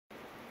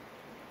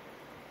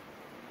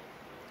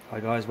Hi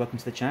guys, welcome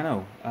to the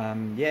channel.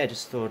 Yeah,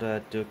 just thought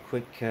I'd do a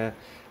quick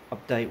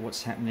update.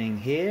 What's happening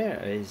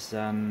here is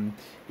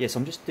yes,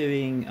 I'm just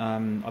doing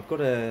I've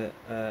got a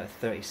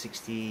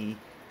 3060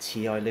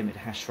 Ti limited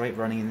hash rate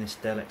running in this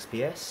Dell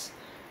XPS,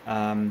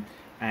 and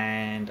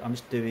I'm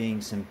just doing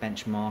some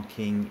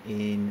benchmarking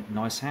in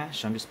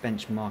Nicehash. I'm just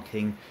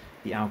benchmarking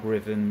the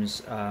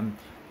algorithms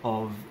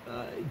of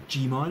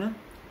Gminer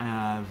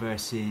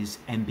versus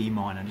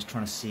MBMiner. I'm just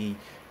trying to see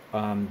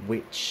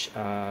which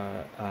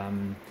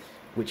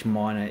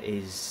miner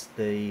is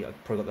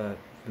probably got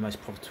the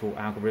most profitable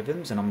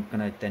algorithms, and I'm going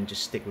to then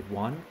just stick with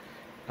one.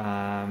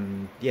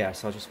 Yeah,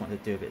 so I just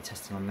wanted to do a bit of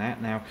testing on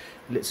that. Now,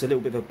 it's a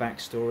little bit of a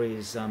backstory.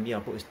 Is yeah, I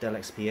bought this Dell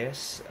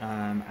XPS,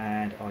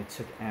 and I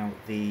took out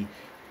the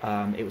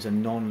it was a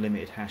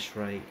non-limited hash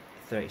rate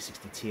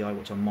 3060 Ti,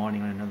 which I'm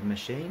mining on another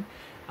machine,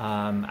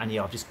 and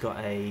yeah, I've just got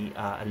a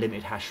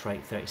limited hash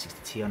rate 3060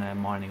 Ti on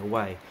mining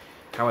away.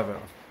 However,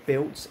 I've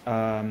built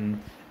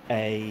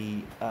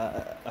a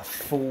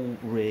full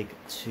rig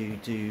to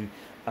do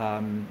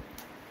RTX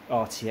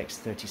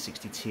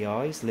 3060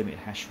 Ti's limited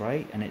hash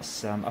rate, and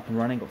it's up and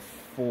running. Got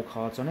 4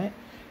 cards on it.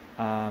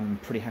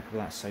 Pretty happy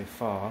with that so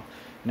far.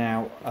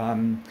 Now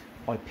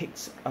I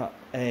picked up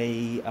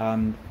a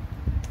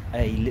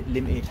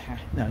limited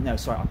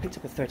I picked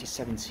up a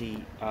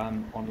 3070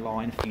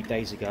 online a few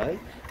days ago.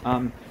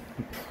 I'm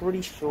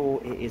pretty sure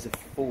it is a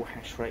full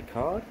hash rate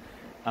card.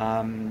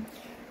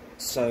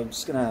 So I'm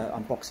just going to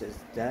unbox it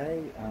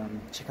today,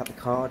 check out the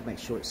card, make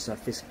sure it's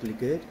physically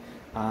good,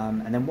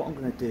 and then what I'm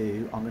going to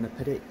do, I'm going to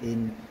put it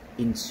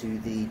into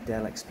the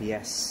Dell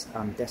XPS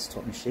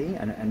desktop machine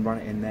and run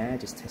it in there,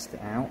 just test it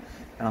out,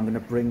 and I'm going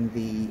to bring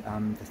the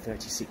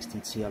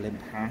 3060 Ti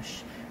limit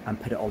hash and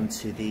put it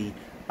onto the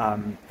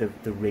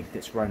rig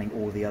that's running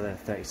all the other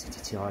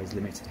 3060 Ti's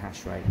limited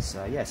hash rates.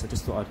 So yeah, so I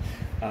just thought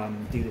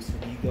I'd do this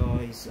with you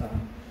guys.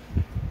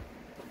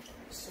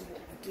 So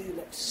what we'll do,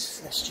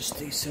 let's just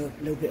do a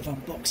little bit of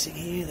unboxing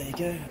here. There you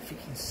go, if you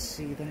can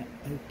see that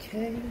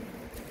okay.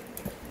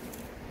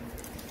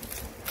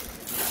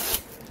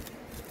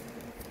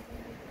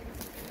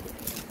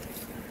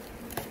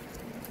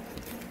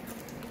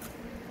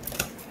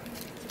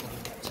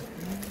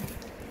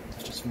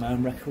 That's just my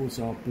own records,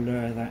 I'll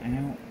blur that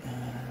out.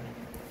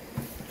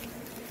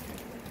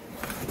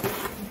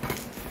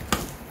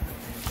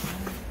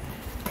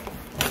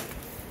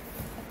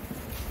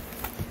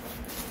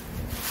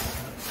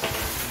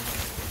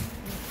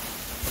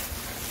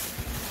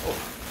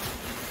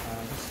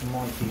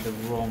 Might be the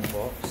wrong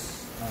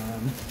box. So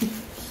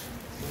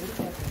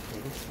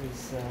this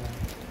is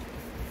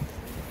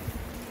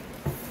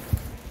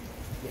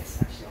yes,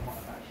 actually I might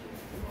have actually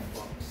used the wrong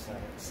box. So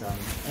it's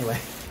anyway,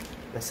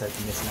 let's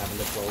open this and have a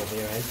look while we're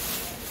here.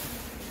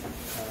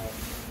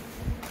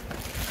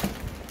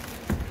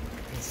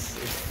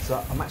 So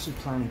I'm actually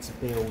planning to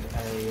build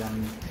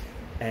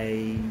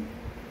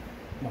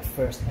my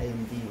first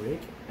AMD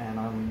rig, and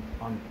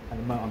at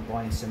the moment I'm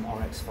buying some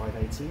RX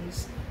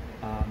 580s.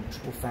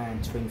 Triple fan,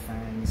 twin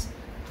fans.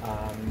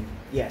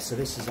 Yeah, so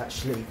this is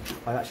actually,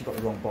 I've actually got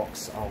the wrong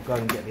box. I'll go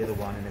and get the other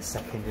one in a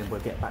second, and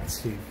we'll get back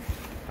to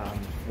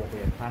what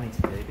we're planning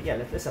to do. But yeah,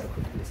 let's have a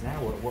quick look at this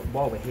now.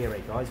 While we're here,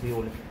 guys, we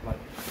all love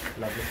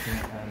looking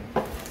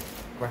at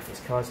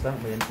graphics cards,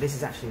 don't we? And this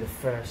is actually the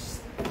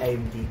first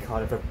AMD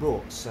card I've ever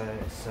brought, so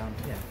it's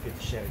yeah, good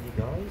to share with you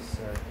guys.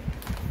 So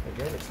there you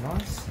go, looks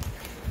nice.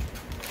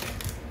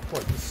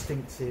 Quite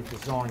distinctive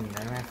design, you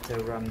know,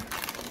 after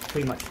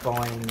pretty much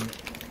buying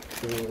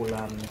all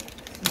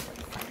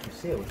factory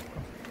sealed.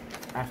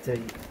 After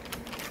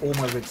all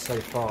my rigs so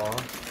far,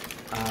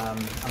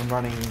 I'm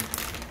running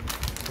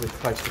with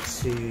close to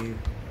 2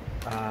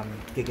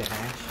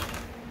 Gigahash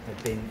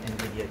have been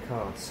NVIDIA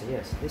cards. So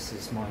yes, this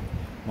is my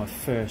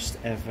first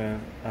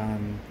ever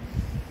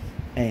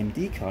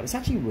AMD card. It's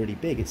actually really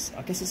big.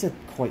 I guess it's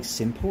quite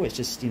simple. It's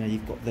just, you know,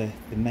 you've got the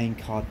main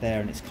card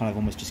there, and it's kind of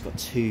almost just got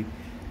 2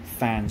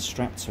 fans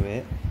strapped to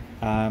it.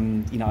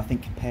 You know, I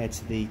think compared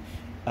to the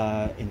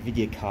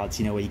NVIDIA cards,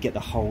 you know, where you get the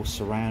whole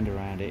surround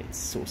around it, it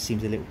sort of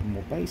seems a little bit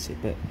more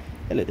basic. But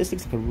yeah, look, this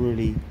looks like a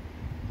really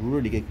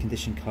good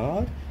condition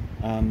card.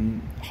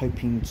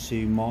 Hoping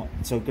to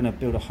so I'm going to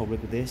build a whole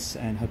rig with this,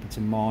 and hoping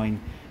to mine,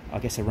 I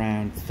guess,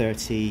 around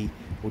 30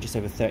 or just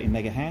over 30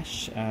 mega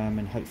hash,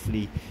 and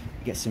hopefully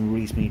get some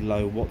reasonably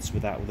low watts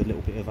with that, with a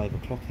little bit of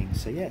overclocking.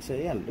 So yeah,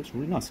 it looks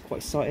really nice. Quite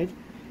excited.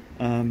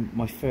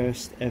 My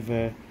first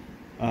ever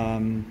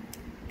card.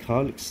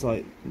 Looks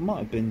like might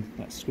have been,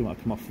 that screw might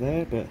come off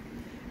there, but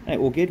hey,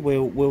 all good.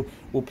 We'll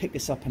pick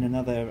this up in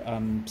another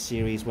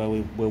series where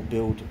we'll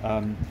build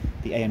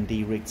the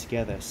AMD rig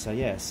together. So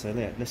yeah, let's get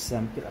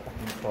that back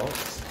in the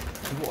box.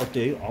 And what I'll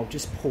do, I'll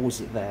just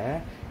pause it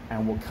there,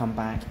 and we'll come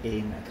back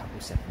in a couple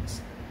of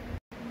seconds.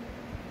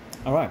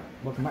 All right,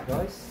 welcome back,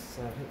 guys.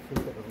 So hopefully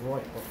we've got the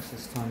right box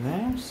this time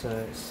now.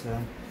 So it's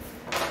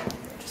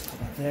just put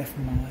that there for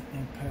my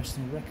own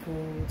personal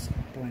records.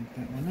 I'll blank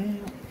that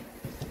one out.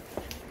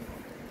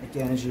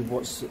 Again, as you've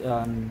watched, you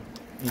know,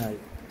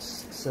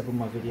 several of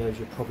my videos,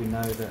 you'll probably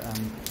know that I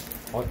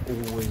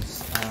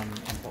always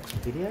unbox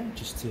video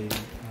just to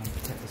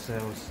protect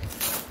ourselves,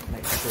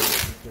 make sure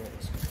that we get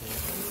this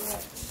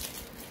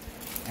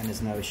correct, and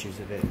there's no issues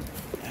with it.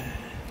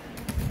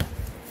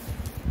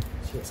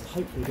 So yes,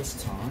 hopefully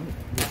this time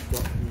we've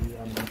got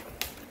the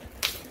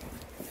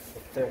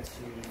 30,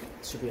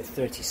 should be a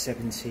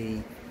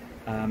 3070,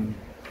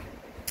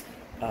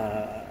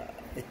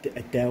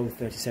 a Dell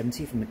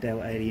 3070 from a Dell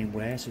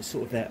Alienware, so it's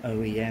sort of their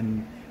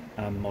OEM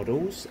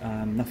models,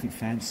 nothing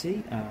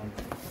fancy, but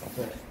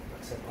like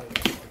I said,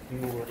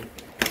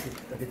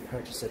 I did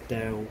purchase a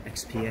Dell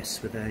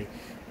XPS with a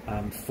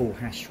full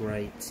hash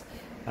rate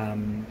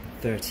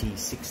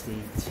 3060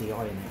 Ti in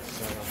it,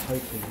 so I'm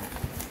hoping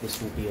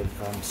this will be of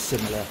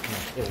similar kind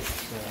of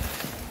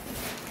ilk.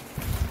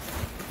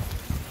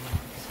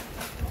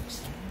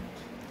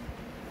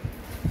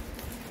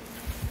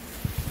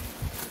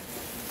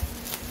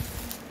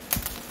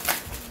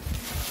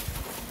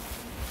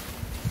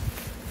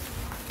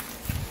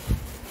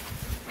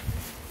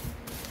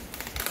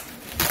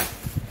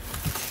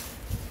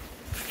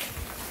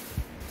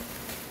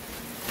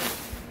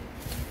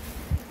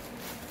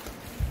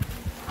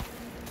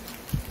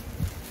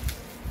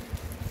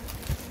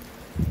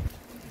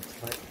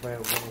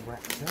 Well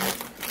wrapped up.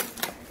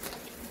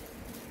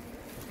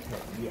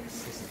 Okay,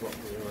 yes, this is what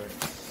we were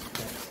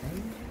expecting.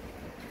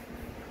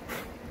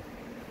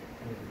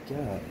 There we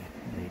go.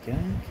 There you go.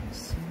 Can you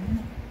see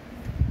that?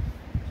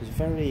 It's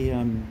very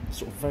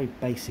sort of very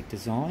basic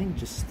design.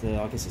 Just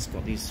I guess it's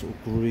got these sort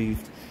of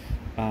grooved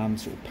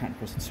sort of pattern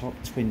across the top.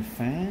 Twin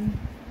fan,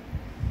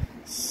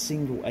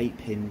 single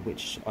 8-pin,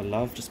 which I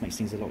love. Just makes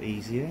things a lot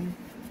easier.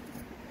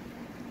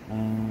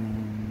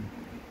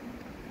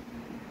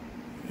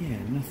 Yeah,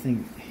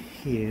 nothing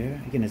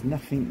here. Again, there's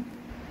nothing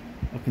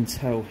I can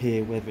tell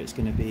here whether it's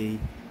going to be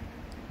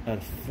a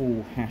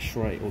full hash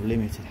rate or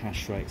limited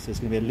hash rate. So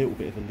there's going to be a little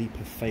bit of a leap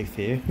of faith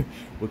here.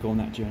 We'll go on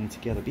that journey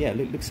together. But yeah,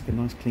 it looks like a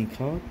nice clean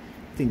card.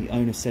 I think the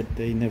owner said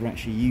they never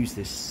actually used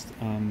this.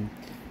 I think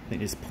they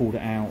just pulled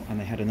it out and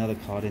they had another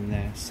card in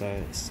there. So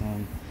it's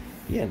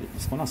yeah,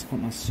 it's quite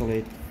nice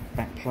solid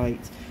back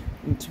plate.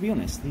 And to be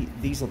honest,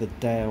 these are the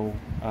Dell,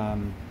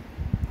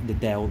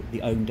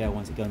 the own Dell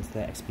ones that go into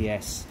their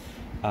XPS.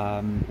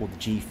 Or the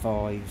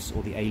G5s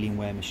or the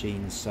Alienware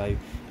machines. So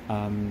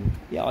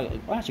yeah, I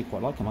actually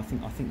quite like them. I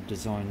think the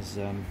design is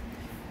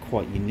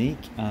quite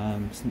unique.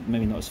 It's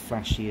maybe not as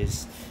flashy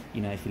as,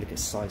 you know, if you look at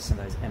some of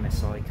those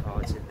MSI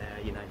cards in there,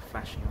 you know,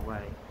 flashing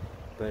away.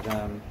 But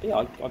yeah,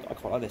 I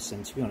quite like this.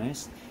 And to be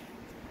honest,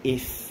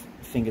 if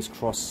fingers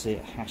crossed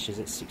it hashes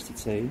at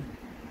 62,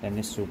 then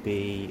this will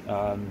be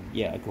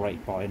yeah, a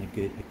great buy and a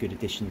good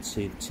addition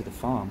to the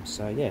farm.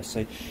 So yeah,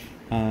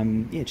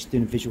 yeah, just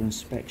doing a visual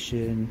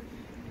inspection.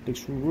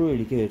 Looks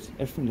really good.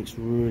 Everything looks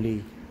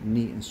really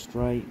neat and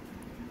straight.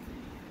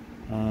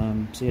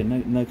 So yeah,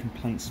 no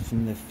complaints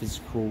from the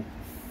physical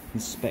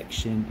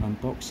inspection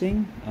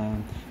unboxing.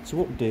 So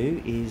what we'll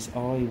do is I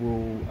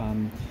will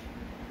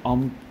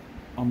I'm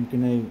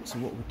gonna, so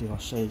what we'll do, I'll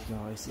show you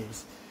guys,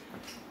 is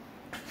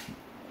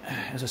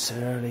as I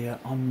said earlier,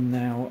 I'm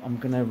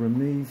gonna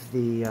remove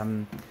the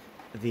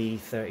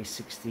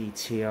 3060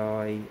 Ti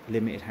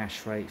limited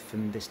hash rate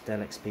from this Dell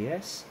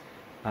XPS,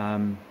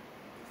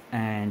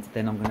 and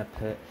then I'm going to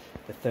put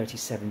the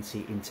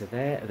 3070 into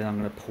there, and then I'm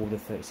going to pull the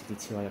 3060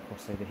 Ti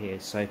across over here.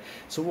 So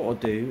what I'll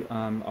do,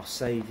 I'll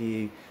save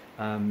you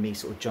me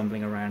sort of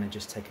jumbling around and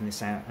just taking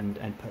this out and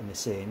putting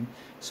this in.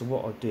 So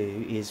what I'll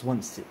do is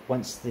once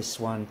this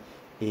one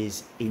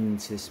is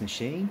into this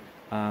machine,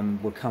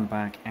 we'll come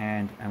back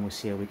and we'll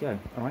see how we go.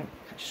 All right,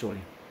 catch you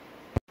shortly.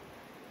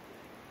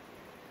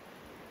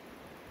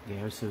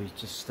 Yeah, so we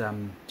just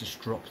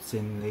dropped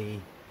in the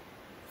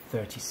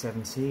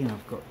 3070, and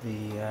I've got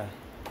the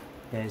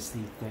there's the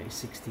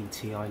 3060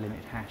 Ti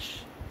limited hash.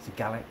 It's a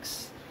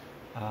Galax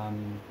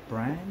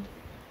brand,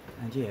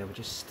 and yeah, we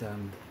just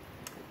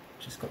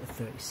got the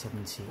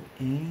 3070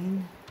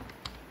 in,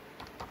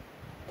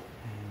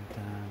 and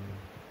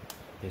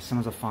yeah,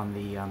 sometimes I find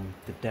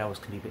the Dells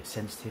can be a bit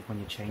sensitive when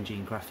you're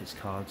changing graphics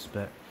cards,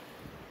 but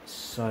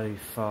so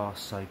far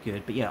so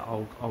good. But yeah,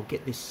 I'll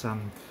get this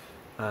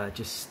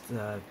just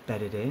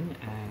bedded in,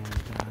 and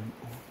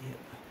oh, yeah.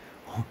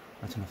 Oh,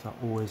 I don't know if I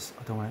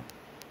don't want it.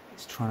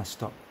 It's trying to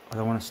stop. I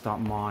don't want to start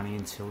mining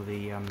until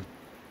the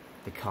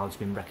card's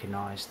been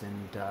recognised,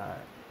 and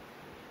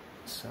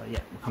so yeah,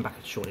 we'll come back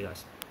shortly,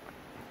 guys.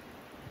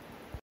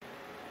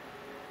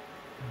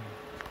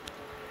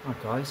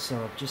 Right, guys.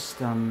 So I've just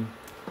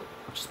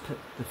put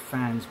the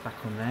fans back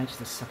on there just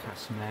to suck out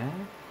some air,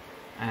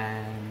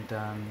 and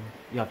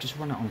yeah, I've just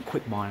run it on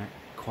quick miner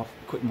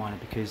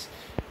because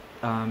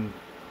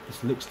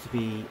this looks to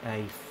be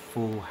a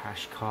full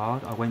hash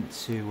card. I went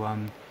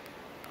to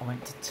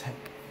Tech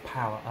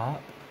Power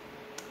Up,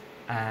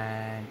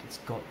 and it's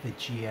got the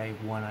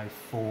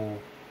GA104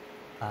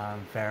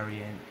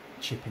 variant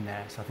chip in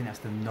there, so I think that's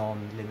the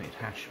non-limited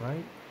hash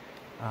rate.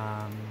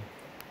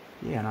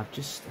 Yeah, and I've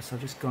just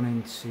gone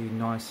into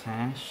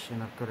Nicehash,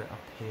 and I've got it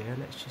up here.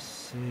 Let's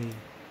just see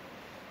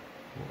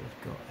what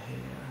we've got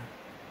here.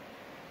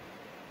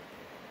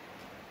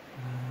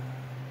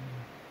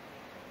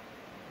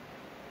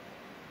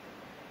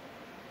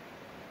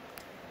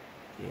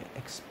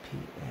 Yeah,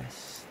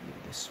 XPS, look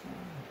at this one.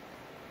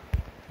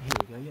 Here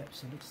we go, yep,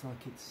 so it looks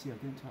like it's, yeah,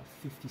 going to about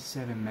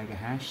 57 mega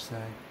hash,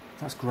 so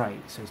that's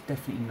great. So it's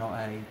definitely not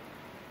a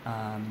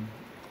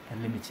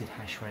limited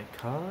hash rate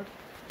card.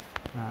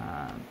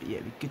 But yeah,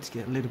 it'd be good to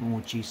get a little bit more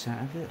juice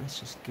out of it. Let's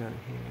just go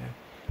here.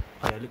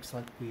 Oh, yeah, it looks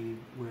like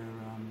we're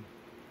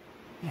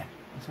yeah,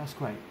 that's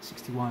great.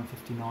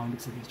 6159,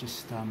 looks like it's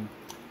just sort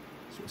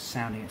of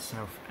sounding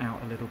itself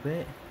out a little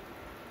bit.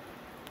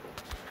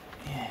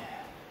 Yeah.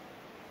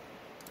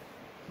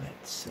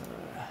 Let's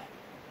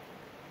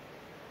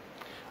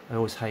I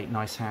always hate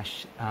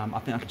Nicehash. I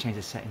think I can change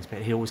the settings, but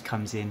it always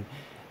comes in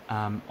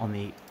on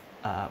the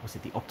what's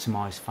it, the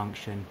optimize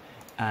function,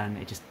 and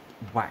it just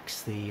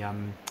whacks the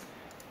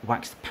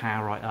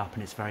power right up,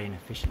 and it's very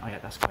inefficient. Oh yeah,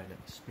 that's great.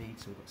 Look, the speed.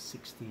 So we've got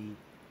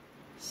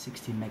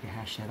 60 mega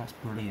hash there. That's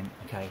brilliant.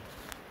 Okay.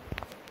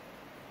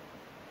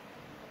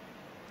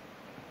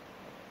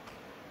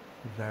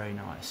 Very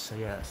nice. So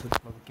yeah, so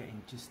we're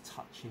getting just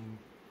touching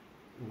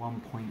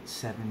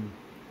 1.7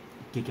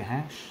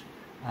 gigahash.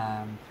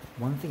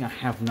 One thing I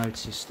have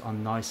noticed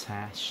on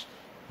Nicehash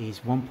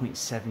is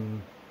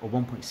 1.7 or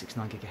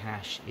 1.69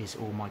 gigahash is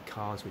all my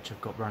cards which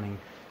I've got running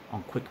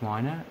on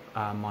QuickMiner,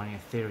 mining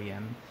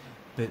Ethereum,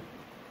 but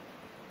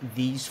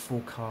these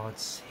 4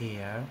 cards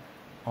here,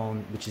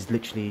 on which is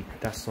literally,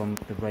 that's on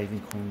the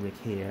Ravencoin rig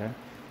here,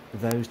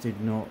 those did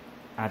not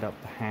add up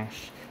the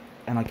hash,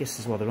 and I guess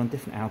as well they're on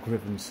different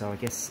algorithms, so I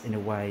guess in a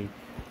way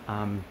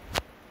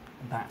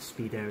that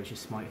speed there is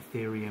just my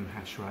Ethereum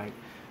hash rate,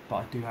 but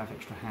I do have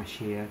extra hash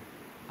here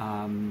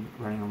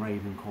running on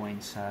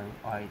Ravencoin, so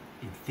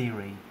in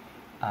theory,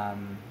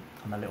 I'm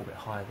a little bit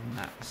higher than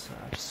that, so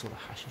I just saw the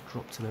hash has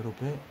dropped a little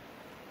bit.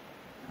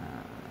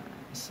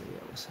 Let's see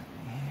what's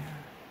happening here.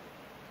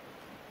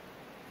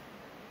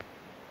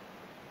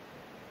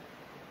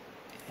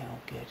 Yeah, all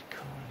good,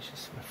 cool, let's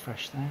just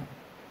refresh that.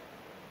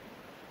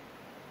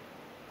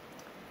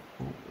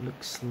 Oh,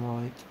 looks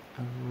like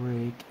a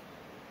rig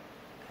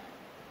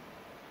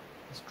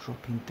is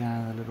dropping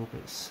down a little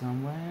bit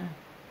somewhere.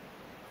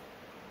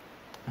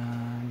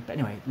 But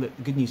anyway, look,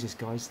 the good news is,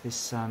 guys,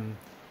 this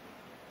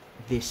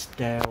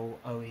Dell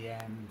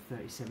OEM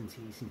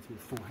 3070 seems to be a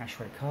full hash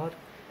rate card.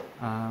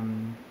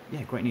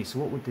 Yeah, great news. So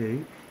what we'll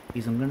do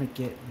is I'm going to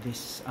get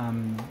this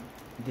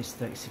this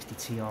 3060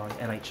 Ti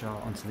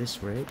LHR onto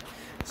this rig.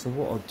 So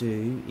what I'll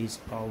do is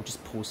I'll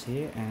just pause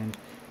here and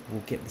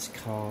we'll get this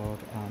card.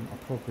 I'll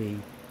probably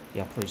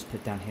just put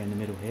it down here in the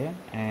middle here,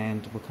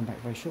 and we'll come back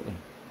very shortly.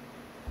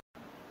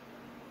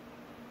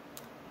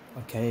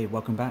 Okay,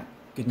 welcome back.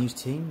 Good news,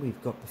 team.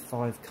 We've got the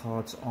 5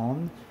 cards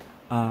on.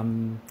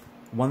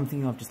 One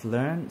thing I've just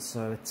learned,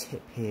 so a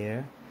tip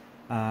here,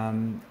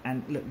 and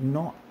look,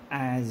 not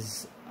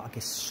as, I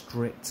guess,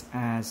 strict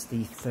as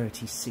the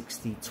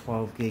 3060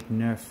 12 gig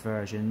nerf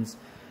versions.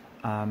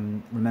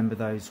 Remember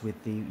those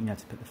with the, you know,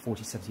 to put the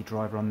 4070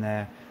 driver on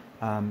there,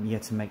 you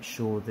had to make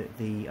sure that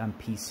the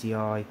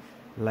PCI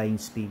lane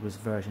speed was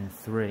version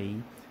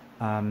 3.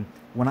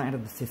 When I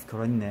added the 5th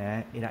card in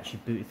there, it actually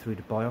booted through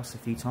the BIOS a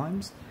few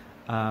times,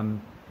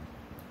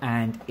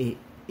 and it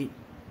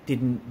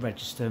didn't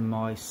register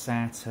my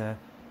SATA,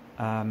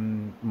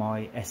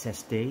 my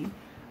SSD,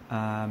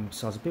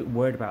 so I was a bit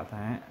worried about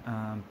that,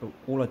 but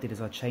all I did is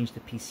I changed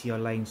the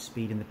PCI lane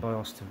speed in the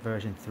BIOS to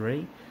version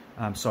 3,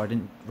 so I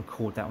didn't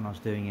record that when I was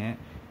doing it,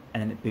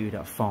 and then it booted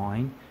up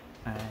fine.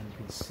 And you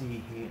can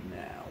see here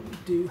now we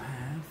do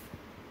have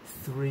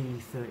 3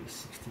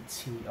 3060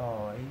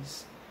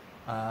 Ti's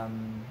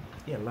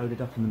yeah,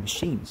 loaded up on the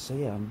machine, so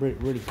yeah, I'm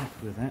really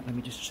happy with that. Let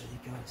me just show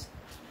you guys.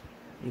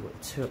 You've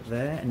got the 2 up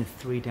there and the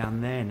 3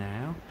 down there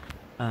now,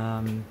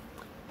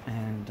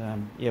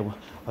 yeah, well,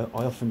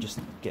 I often just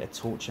get a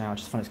torch out. I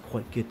just find it's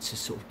quite good to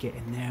sort of get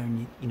in there,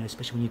 and you know,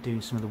 especially when you're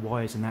doing some of the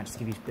wires and that, just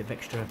give you a bit of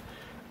extra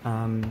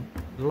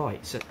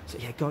light. So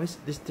yeah, guys,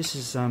 this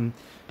is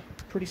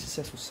pretty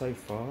successful so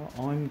far.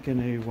 I'm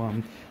gonna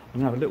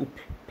have a little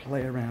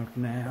play around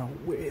now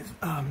with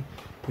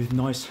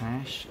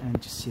Nicehash and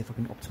just see if I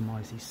can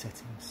optimize these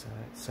settings. So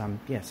it's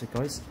yeah, so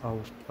guys,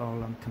 I'll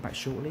come back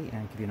shortly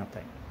and give you an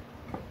update.